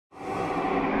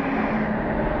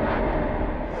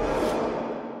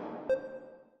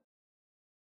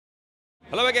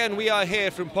Hello again, we are here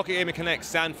from Pocket Gamer Connect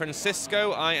San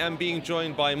Francisco. I am being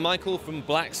joined by Michael from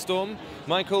Blackstorm.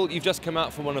 Michael, you've just come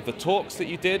out from one of the talks that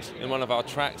you did in one of our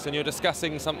tracks, and you're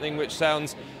discussing something which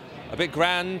sounds a bit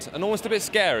grand and almost a bit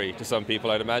scary to some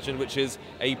people, I'd imagine, which is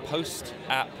a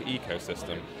post-app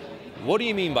ecosystem. What do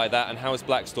you mean by that, and how is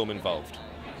Blackstorm involved?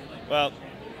 Well,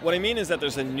 what I mean is that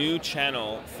there's a new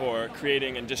channel for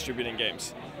creating and distributing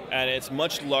games. And it's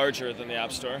much larger than the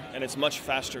App Store, and it's much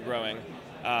faster growing.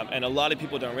 And a lot of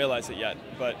people don't realize it yet,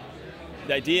 but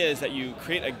the idea is that you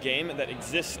create a game that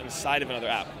exists inside of another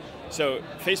app. So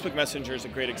Facebook Messenger is a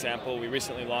great example. We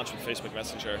recently launched with Facebook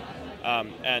Messenger,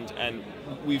 and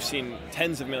we've seen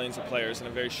tens of millions of players in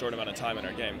a very short amount of time in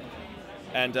our game.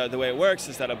 And the way it works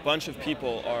is that a bunch of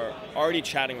people are already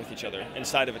chatting with each other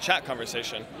inside of a chat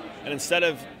conversation. And instead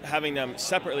of having them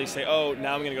separately say, oh,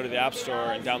 now I'm going to go to the App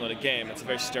Store and download a game, it's a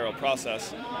very sterile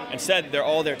process. Instead, they're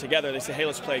all there together. They say, hey,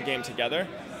 let's play a game together.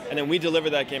 And then we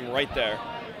deliver that game right there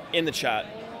in the chat.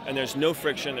 And there's no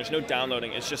friction, there's no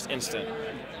downloading, it's just instant.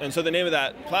 And so the name of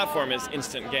that platform is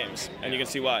Instant Games, and you can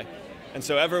see why. And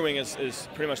so Everwing is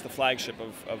pretty much the flagship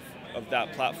of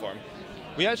that platform.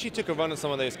 We actually took a run at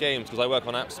some of those games because I work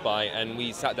on AppSpy, and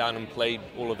we sat down and played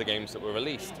all of the games that were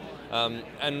released.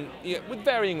 And yeah, with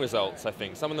varying results, I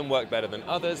think. Some of them worked better than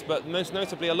others, but most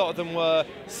notably, a lot of them were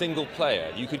single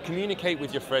player. You could communicate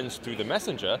with your friends through the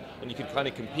messenger, and you could kind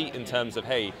of compete in terms of,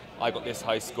 hey, I got this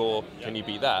high score, can you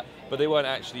beat that? But they weren't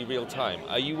actually real time.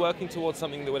 Are you working towards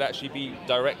something that would actually be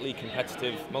directly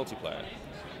competitive multiplayer?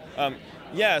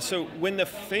 Yeah, so when the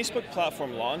Facebook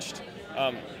platform launched,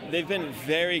 they've been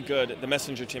very good, the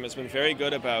Messenger team has been very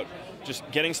good about just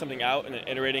getting something out and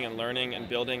iterating and learning and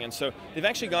building. And so they've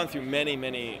actually gone through many,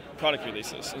 many product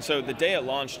releases. And so the day it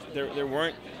launched, there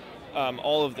weren't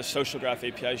all of the social graph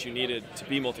APIs you needed to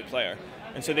be multiplayer.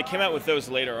 And so they came out with those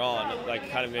later on, like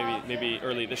kind of maybe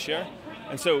early this year.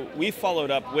 And so we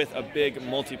followed up with a big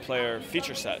multiplayer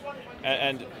feature set.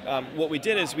 And what we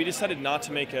did is we decided not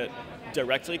to make it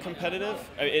directly competitive.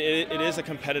 It is a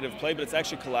competitive play, but it's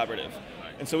actually collaborative.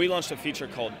 And so we launched a feature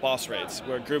called Boss Raids,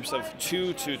 where groups of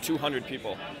 2 to 200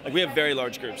 people, like we have very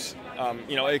large groups.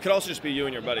 You know, it could also just be you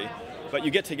and your buddy, but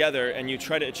you get together and you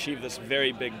try to achieve this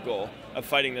very big goal of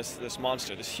fighting this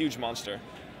monster, this huge monster.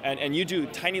 And you do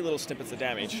tiny little snippets of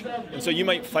damage. And so you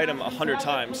might fight him 100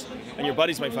 times, and your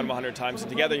buddies might fight him 100 times, and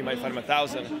together you might fight him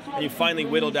 1,000, and you finally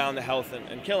whittle down the health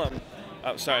and kill him.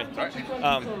 Oh, sorry.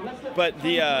 But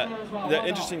the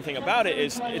interesting thing about it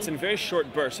is it's in very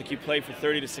short bursts. Like you play for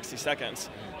 30 to 60 seconds,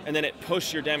 and then it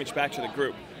posts your damage back to the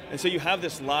group. And so you have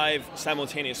this live,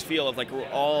 simultaneous feel of like we're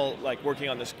all like working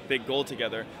on this big goal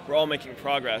together. We're all making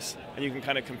progress, and you can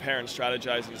kind of compare and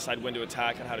strategize and decide when to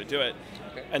attack and how to do it.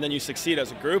 And then you succeed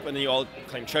as a group, and then you all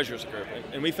claim treasure as a group.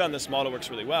 And we found this model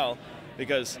works really well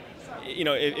because, you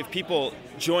know, if people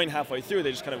join halfway through,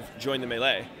 they just kind of join the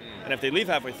melee. And if they leave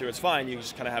halfway through, it's fine. You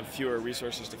just kind of have fewer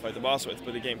resources to fight the boss with,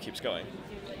 but the game keeps going.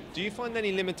 Do you find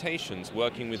any limitations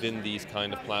working within these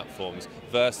kind of platforms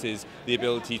versus the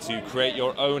ability to create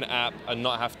your own app and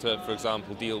not have to, for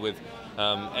example, deal with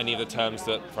any of the terms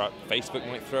that Facebook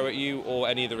might throw at you, or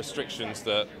any of the restrictions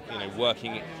that, you know,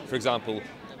 working, for example,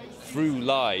 through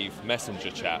live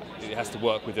messenger chat, it has to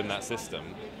work within that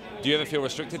system. Do you ever feel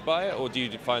restricted by it, or do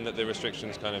you find that the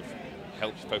restrictions kind of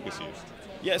help focus you?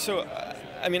 Yeah, so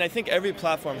I mean, I think every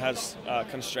platform has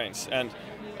constraints, and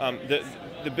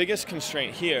the biggest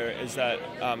constraint here is that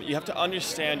you have to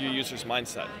understand your user's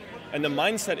mindset. And the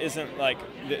mindset isn't like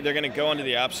they're going to go onto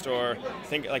the App Store,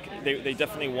 think like they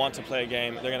definitely want to play a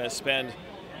game. They're going to spend,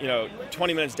 you know,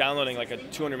 20 minutes downloading like a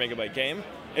 200 megabyte game.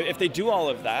 If they do all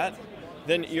of that,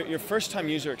 then your first-time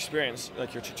user experience,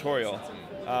 like your tutorial,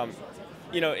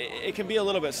 you know, it can be a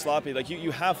little bit sloppy. Like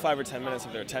you have 5 or 10 minutes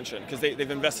of their attention because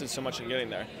they've invested so much in getting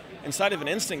there. Inside of an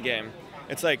instant game,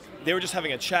 it's like they were just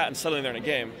having a chat and suddenly they're in a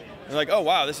game. And they're like, oh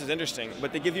wow, this is interesting.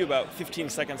 But they give you about 15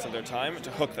 seconds of their time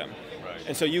to hook them. Right.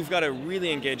 And so you've got to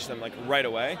really engage them like right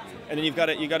away. And then you got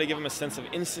to give them a sense of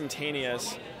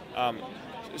instantaneous,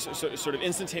 sort of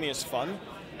instantaneous fun.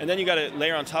 And then you got to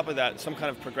layer on top of that some kind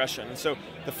of progression. And so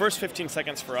the first 15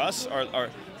 seconds for us are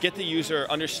get the user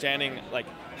understanding like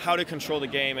how to control the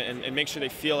game and make sure they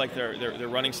feel like they're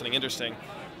running something interesting.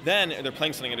 Then they're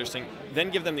playing something interesting. Then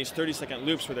give them these 30-second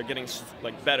loops where they're getting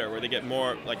like better, where they get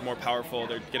more powerful.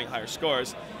 They're getting higher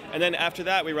scores. And then after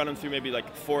that, we run them through maybe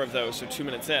like 4 of those, so 2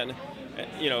 minutes in.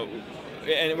 You know,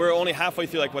 and we're only halfway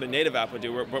through like what a native app would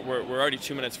do. We're already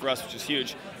 2 minutes for us, which is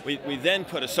huge. We then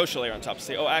put a social layer on top to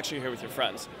say, oh, actually you're here with your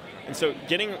friends. And so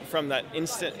getting from that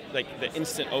instant, like the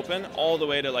instant open, all the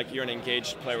way to like you're an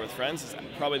engaged player with friends is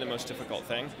probably the most difficult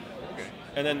thing. Okay.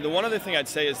 And then the one other thing I'd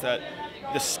say is that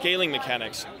the scaling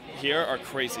mechanics here are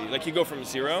crazy. Like you go from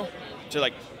 0 to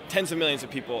like tens of millions of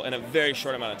people in a very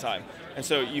short amount of time. And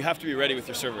so you have to be ready with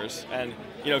your servers. And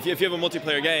if you have a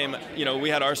multiplayer game, we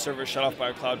had our servers shut off by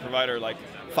our cloud provider like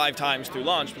 5 times through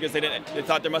launch because they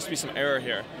thought there must be some error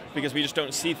here because we just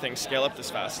don't see things scale up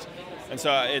this fast. And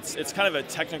so it's kind of a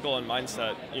technical and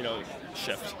mindset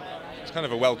shift. It's kind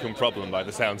of a welcome problem by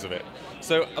the sounds of it.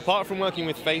 So apart from working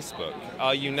with Facebook,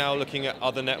 are you now looking at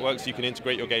other networks you can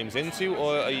integrate your games into,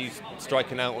 or are you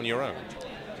striking out on your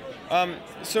own?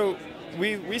 So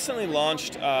we recently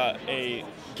launched a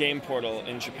game portal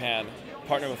in Japan,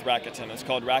 partnered with Rakuten. It's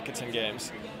called Rakuten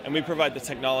Games. And we provide the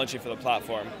technology for the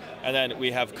platform. And then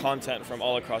we have content from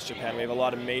all across Japan. We have a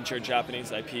lot of major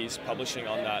Japanese IPs publishing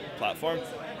on that platform.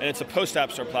 And it's a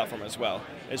post-App Store platform as well.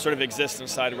 It sort of exists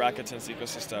inside Rakuten's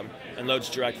ecosystem and loads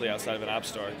directly outside of an App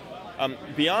Store.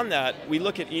 Beyond that, we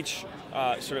look at each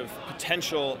sort of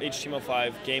potential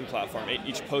HTML5 game platform,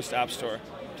 each post-App Store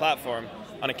platform,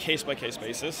 on a case-by-case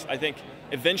basis. I think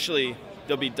eventually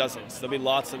there'll be dozens. There'll be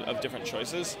lots of different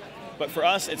choices. But for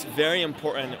us, it's very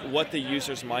important what the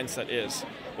user's mindset is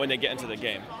when they get into the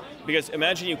game. Because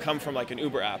imagine you come from like an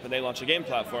Uber app and they launch a game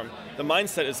platform. The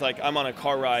mindset is like, I'm on a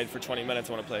car ride for 20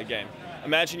 minutes, I want to play a game.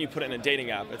 Imagine you put it in a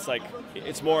dating app.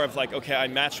 It's more of like, okay, I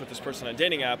matched with this person on a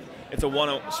dating app. It's a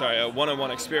one-on-one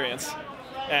experience.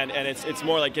 And it's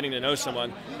more like getting to know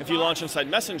someone. If you launch inside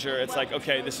Messenger, it's like,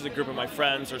 okay, this is a group of my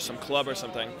friends or some club or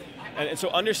something. And so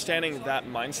understanding that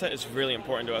mindset is really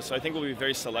important to us. So I think we'll be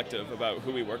very selective about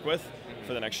who we work with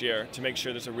for the next year to make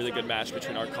sure there's a really good match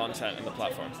between our content and the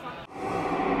platform.